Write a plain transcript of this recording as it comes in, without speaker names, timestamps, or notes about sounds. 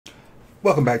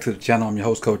Welcome back to the channel. I'm your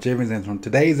host, Coach Evans, and from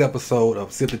today's episode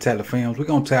of Sip the Tackle Films, we're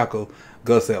going to tackle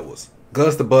Gus Edwards.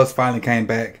 Gus the Bus finally came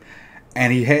back,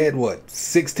 and he had,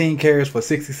 16 carries for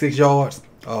 66 yards,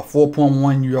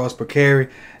 4.1 yards per carry.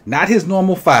 Not his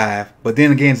normal 5, but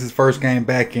then again, it's his first game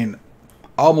back in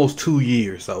almost 2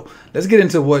 years. So let's get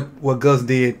into what Gus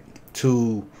did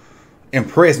to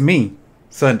impress me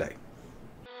Sunday.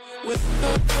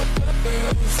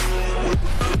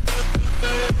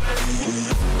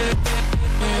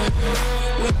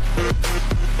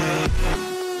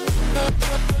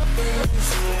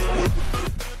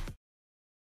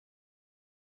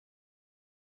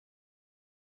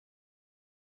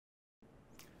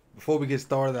 Before we get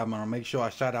started, I'm going to make sure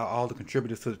I shout out all the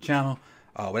contributors to the channel.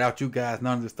 Without you guys,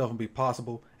 none of this stuff would be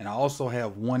possible. And I also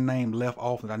have one name left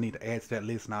off that I need to add to that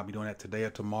list, and I'll be doing that today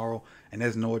or tomorrow. And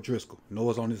that's Noah Driscoll.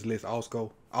 Noah's on this list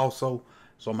also. So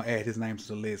I'm going to add his name to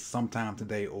the list sometime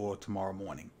today or tomorrow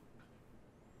morning.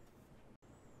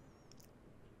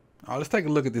 All right, let's take a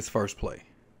look at this first play.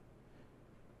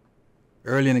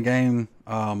 Early in the game,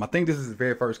 I think this is his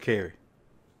very first carry.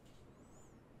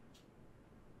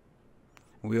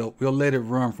 We'll let it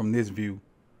run from this view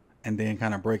and then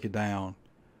kind of break it down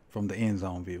from the end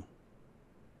zone view.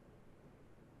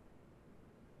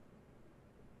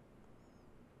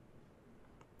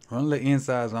 Run the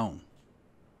inside zone.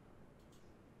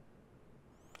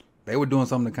 They were doing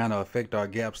something to kind of affect our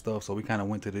gap stuff, so we kind of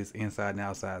went to this inside and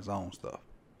outside zone stuff.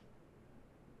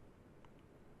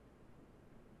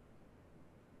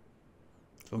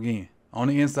 So again, on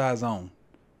the inside zone,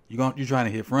 you're trying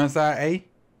to hit front side A,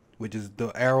 which is the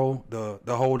arrow,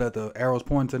 the hole that the arrow's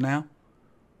pointing to now,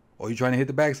 or you trying to hit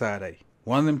the backside A.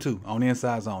 One of them two on the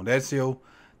inside zone. That's your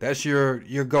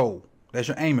goal. That's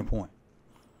your aiming point.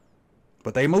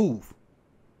 But they move,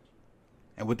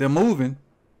 and with them moving,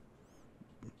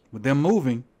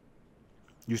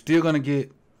 you're still gonna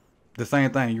get the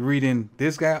same thing. You read in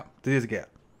this gap to this gap,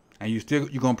 and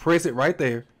you're gonna press it right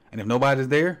there. And if nobody's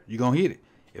there, you're gonna hit it.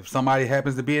 If somebody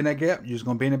happens to be in that gap, you're just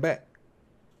gonna bend it back.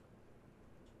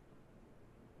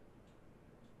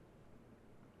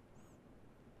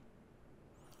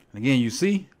 And again, you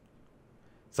see,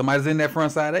 somebody's in that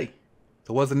front side A.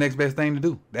 So what's the next best thing to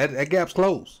do? That gap's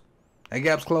closed. That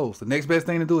gap's closed. The next best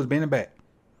thing to do is bend it back.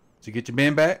 So you get your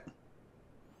bend back.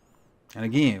 And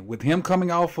again, with him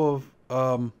coming off of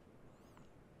the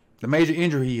major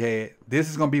injury he had, this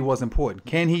is going to be what's important.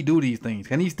 Can he do these things?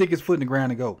 Can he stick his foot in the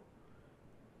ground and go?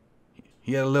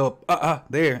 He had a little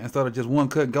there instead of just one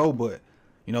cut and go. But,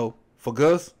 for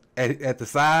Gus, at the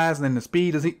size and the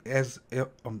speed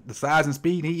the size and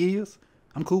speed he is,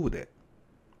 I'm cool with that.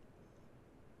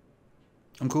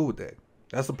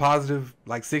 That's a positive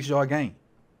 6-yard gain.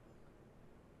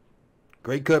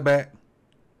 Great cutback,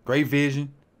 great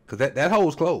vision, because that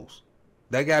hole's closed.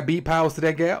 That guy beat powers to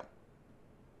that gap.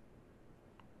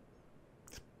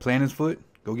 Plant his foot,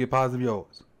 go get positive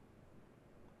yards.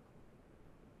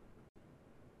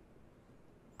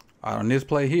 All right, on this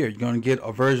play here, you're going to get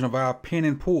a version of our pin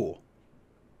and pull,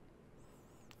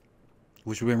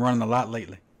 which we've been running a lot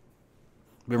lately.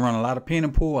 We've been running a lot of pin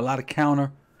and pull, a lot of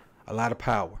counter, a lot of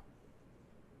power.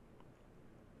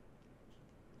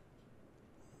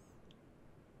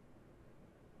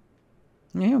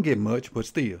 You don't get much, but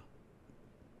still.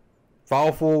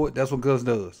 Fall forward, that's what Gus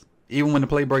does. Even when the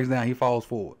play breaks down, he falls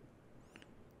forward.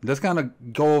 Let's kind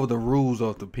of go over the rules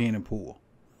of the pin and pull.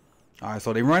 All right,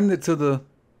 so they run it to the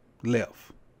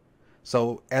left.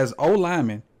 So as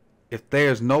O-lineman, if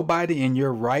there's nobody in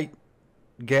your right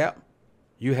gap,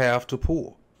 you have to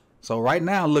pull. So right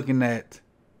now, looking at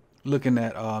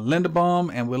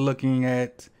Linderbaum, and we're looking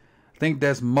at, I think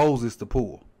that's Moses to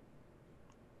pull.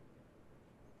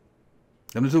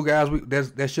 Them the two guys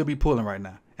that should be pulling right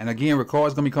now. And again,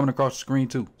 Ricard's gonna be coming across the screen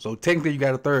too. So technically, you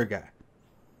got a third guy.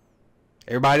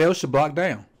 Everybody else should block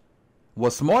down.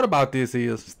 What's smart about this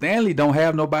is Stanley don't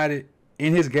have nobody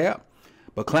in his gap,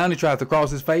 but Clowney tries to cross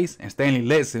his face, and Stanley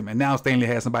lets him, and now Stanley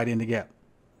has somebody in the gap.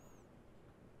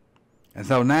 And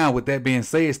so now, with that being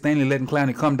said, Stanley letting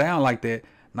Clowney come down like that.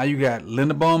 Now you got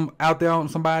Linderbaum out there on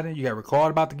somebody. You got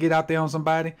Ricard about to get out there on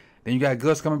somebody. Then you got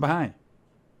Gus coming behind.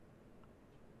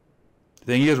 The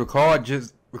thing is, Ricard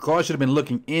should have been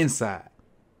looking inside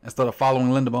instead of following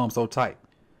Linderbaum so tight.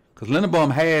 Because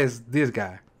Linderbaum has this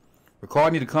guy.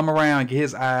 Ricard need to come around and get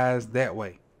his eyes that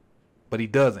way. But he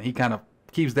doesn't. He kind of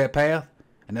keeps that path,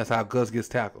 and that's how Gus gets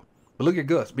tackled. But look at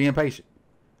Gus being patient.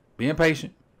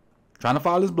 Trying to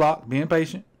follow his block, being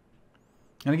patient.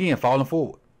 And again, falling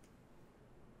forward.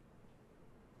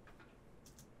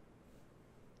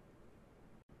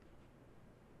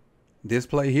 This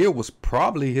play here was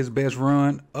probably his best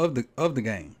run of the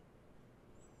game.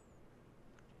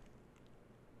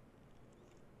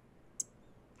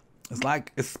 It's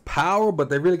like it's power, but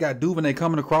they really got Duvernay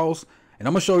coming across. And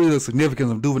I'm going to show you the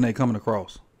significance of Duvernay coming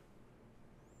across.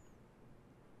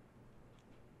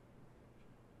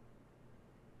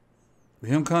 With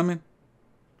him coming,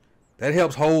 that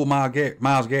helps hold Myles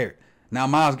Garrett. Now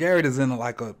Myles Garrett is in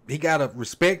he got to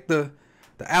respect the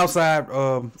outside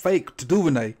fake to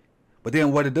Duvernay. But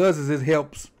then what it does is it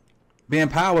helps Ben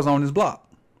Powers on his block.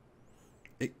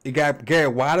 It got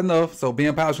Garrett wide enough so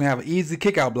Ben Powers can have an easy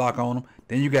kick out block on him.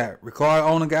 Then you got Ricard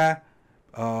on the guy,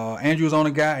 Andrews on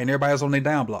the guy, and everybody else on their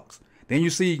down blocks. Then you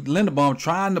see Linderbaum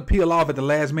trying to peel off at the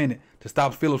last minute to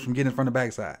stop Phillips from getting from the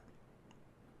backside.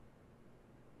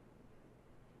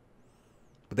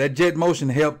 But that jet motion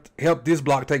helped this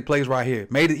block take place right here.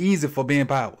 Made it easy for Ben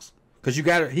Powers. Because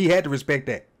he had to respect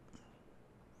that.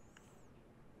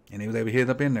 And he was able to hit it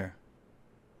up in there.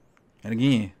 And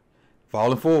again,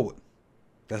 falling forward.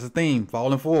 That's the theme,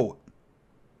 falling forward.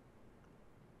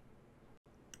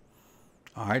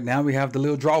 All right, now we have the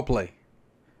little draw play.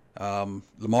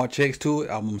 Lamar checks to it.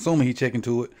 I'm assuming he's checking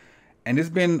to it. And it's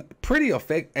been a pretty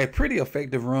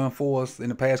effective run for us in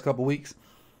the past couple weeks.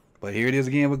 But here it is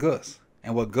again with Gus.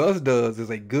 And what Gus does is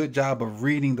a good job of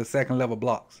reading the second level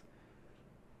blocks.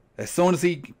 As soon as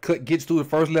he gets through the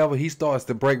first level, he starts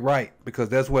to break right because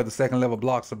that's where the second level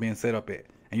blocks are being set up at.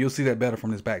 And you'll see that better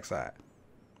from this backside.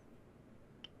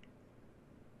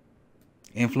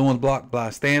 Influence block by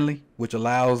Stanley, which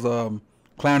allows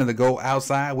Clowney to go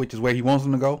outside, which is where he wants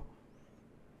him to go.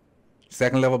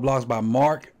 Second level blocks by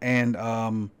Mark and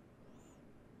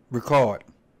Ricard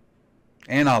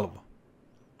and Oliver.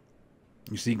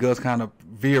 You see Gus kind of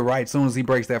veer right as soon as he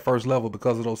breaks that first level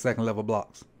because of those second level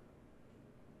blocks.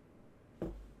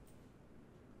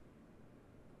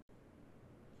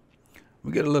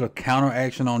 We get a little counter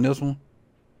action on this one.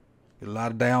 Get a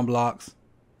lot of down blocks.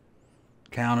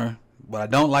 Counter. What I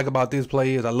don't like about this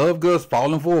play is I love Gus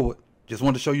falling forward. Just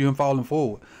wanted to show you him falling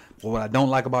forward. But what I don't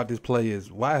like about this play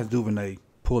is why is Duvernay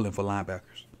pulling for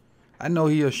linebackers? I know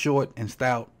he is short and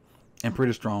stout and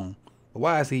pretty strong. But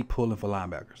why is he pulling for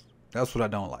linebackers? That's what I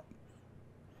don't like.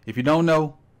 If you don't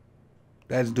know,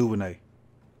 that's Duvernay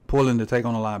pulling to take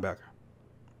on a linebacker.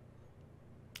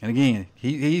 And again,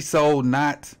 he's so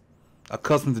not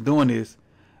accustomed to doing this.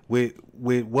 With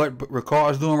what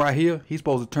Ricard's doing right here, he's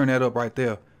supposed to turn that up right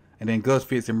there. And then Gus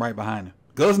fits him right behind him.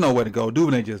 Gus know where to go.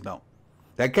 Duvernay just don't.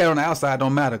 That cat on the outside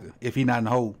don't matter if he not in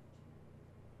the hole.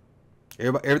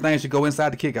 Everything should go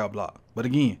inside the kickout block. But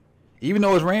again, even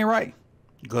though it's ran right,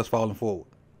 Gus falling forward.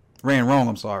 Ran wrong,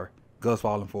 I'm sorry. Gus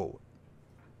falling forward.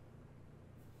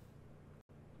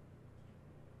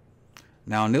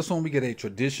 Now in this one, we get a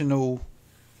traditional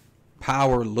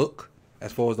power look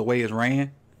as far as the way it's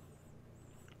ran.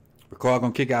 Ricard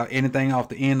gonna kick out anything off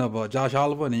the end of Josh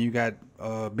Oliver, and then you got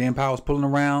Ben Powers pulling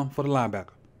around for the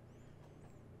linebacker.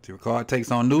 So Ricard takes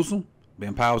on Newsom.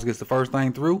 Ben Powers gets the first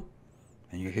thing through,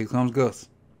 and here comes Gus.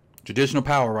 Traditional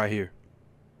power right here.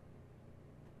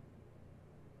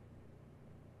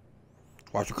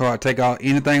 Watch Ricard take out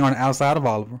anything on the outside of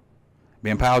Oliver.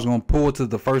 Ben Powers gonna pull to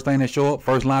the first thing that show up,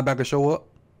 first linebacker show up.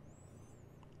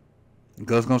 And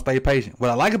Gus gonna stay patient. What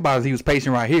I like about it is he was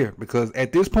patient right here because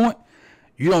at this point,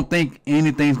 you don't think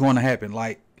anything's going to happen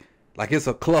like it's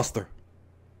a cluster.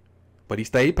 But he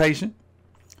stayed patient,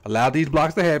 allowed these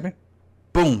blocks to happen.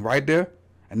 Boom, right there.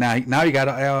 And now he got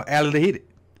an alley to hit it.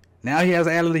 Now he has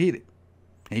an alley to hit it.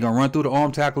 And he's going to run through the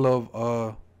arm tackle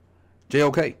of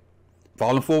JOK.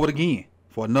 Falling forward again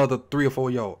for another 3 or 4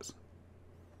 yards.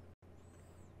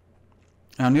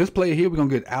 Now in this play here, we're going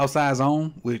to get outside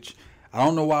zone, which I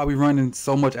don't know why we're running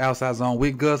so much outside zone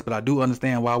with Gus, but I do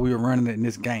understand why we were running it in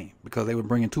this game because they were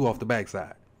bringing 2 off the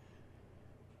backside.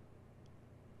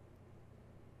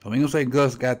 So we ain't gonna say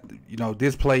Gus got,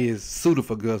 this play is suited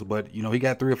for Gus, but, he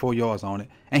got 3 or 4 yards on it.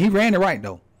 And he ran it right,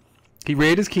 though. He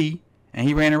read his key, and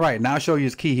he ran it right. Now I'll show you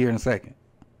his key here in a second.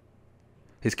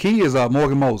 His key is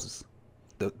Morgan Moses,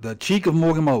 the cheek of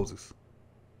Morgan Moses.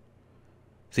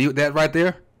 See that right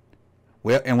there?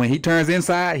 Well, and when he turns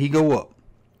inside, he go up.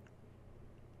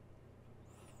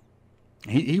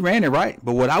 He ran it right,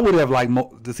 but what I would have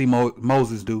liked to see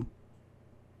Moses do,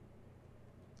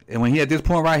 and when he at this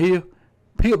point right here,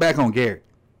 peel back on Garrett.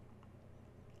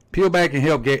 Peel back and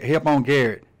help on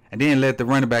Garrett, and then let the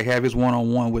running back have his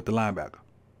one-on-one with the linebacker.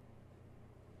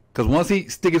 Because once he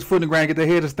stick his foot in the ground and get the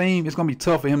head of steam, it's going to be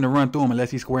tough for him to run through him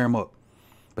unless he square him up.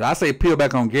 But I say peel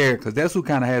back on Garrett because that's who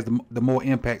kind of has the more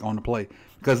impact on the play.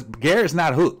 Because Garrett's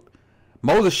not hooked.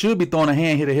 Moses should be throwing a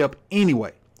hand here to help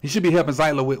anyway. He should be helping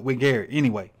Zeitler with Garrett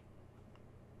anyway.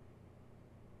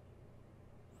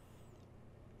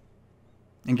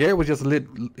 And Garrett was just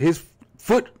his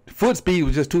foot speed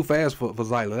was just too fast for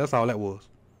Zeitler. That's all that was.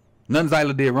 Nothing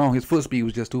Zyler did wrong. His foot speed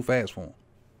was just too fast for him.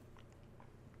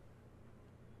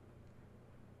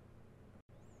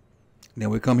 Then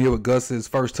we come here with Gus's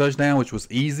first touchdown, which was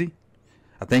easy.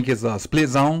 I think it's a split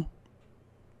zone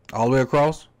all the way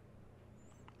across.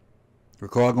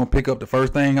 Ricard gonna pick up the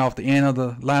first thing off the end of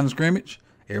the line of scrimmage.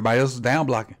 Everybody else is down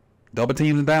blocking. Double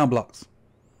teams and down blocks.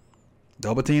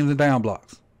 Double teams and down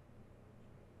blocks.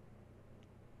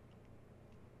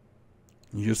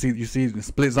 You see the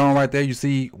split zone right there. You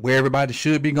see where everybody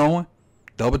should be going.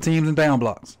 Double teams and down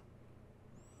blocks.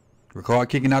 Ricard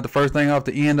kicking out the first thing off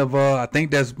the end of, I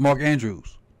think that's Mark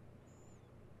Andrews.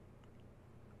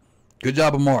 Good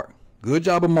job of Mark. Good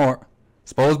job of Mark.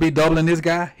 Supposed to be doubling this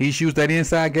guy. He shoots that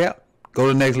inside gap. Go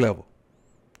to the next level.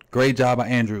 Great job by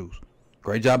Andrews.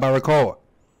 Great job by Ricard.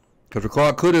 Because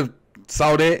Ricard could have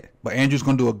saw that, but Andrews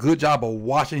going to do a good job of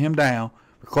washing him down.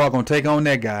 Ricard going to take on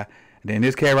that guy. And then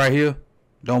this cat right here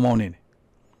don't want any.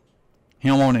 He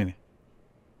don't want any.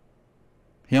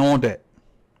 He don't want that.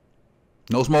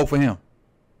 No smoke for him.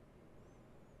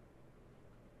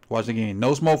 Watch again.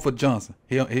 No smoke for Johnson.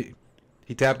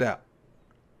 He tapped out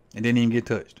and didn't even get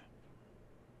touched.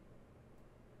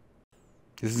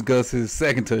 This is Gus's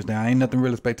second touchdown. Ain't nothing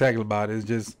really spectacular about it. It's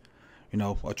just, you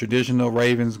know, a traditional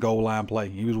Ravens goal line play.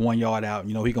 He was 1 yard out.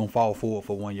 You know, he going to fall forward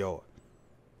for 1 yard.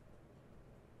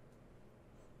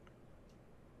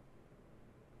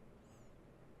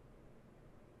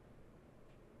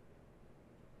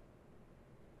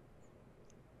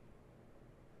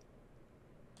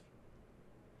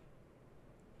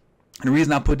 And the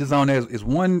reason I put this on there is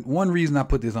one reason I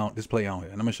put this play on here.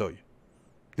 And I'm going to show you.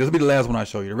 This will be the last one I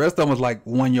show you. The rest of them was like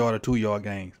 1 yard or 2 yard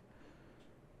gains.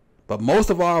 But most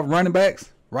of our running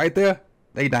backs right there,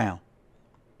 they down.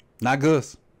 Not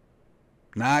Gus.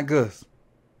 Not Gus.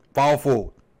 Fall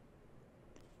forward.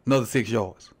 Another 6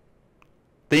 yards.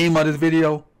 Theme of this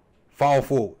video, fall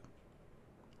forward.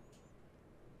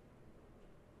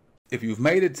 If you've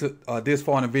made it to this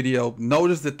far in the video,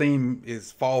 notice the theme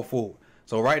is fall forward.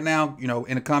 So right now, you know,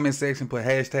 in the comment section, put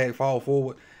hashtag fall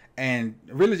forward. And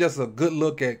really just a good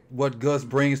look at what Gus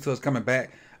brings to us coming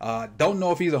back. Don't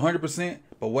know if he's 100%,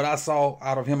 but what I saw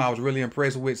out of him, I was really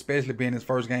impressed with, especially being his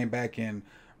first game back in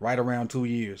right around 2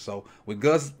 years. So with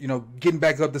Gus, you know, getting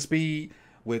back up to speed,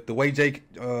 with the way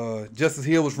Justice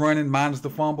Hill was running, minus the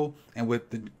fumble, and with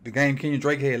the game Kenyon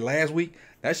Drake had last week,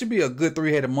 that should be a good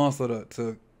three-headed monster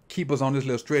to keep us on this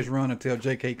little stretch run until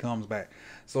JK comes back.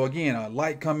 So again,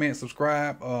 like, comment,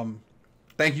 subscribe.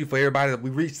 Thank you for everybody. We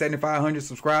reached 7,500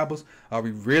 subscribers.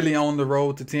 We really on the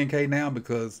road to 10K now,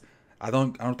 because I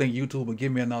don't think YouTube will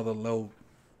give me another low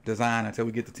design until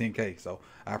we get to 10K. So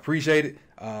I appreciate it.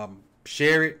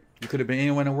 Share it. You could have been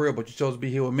anywhere in the world, but you chose to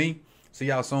be here with me. See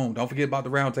y'all soon. Don't forget about the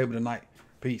round table tonight.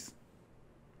 Peace.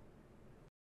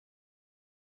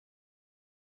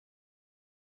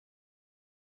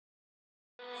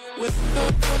 With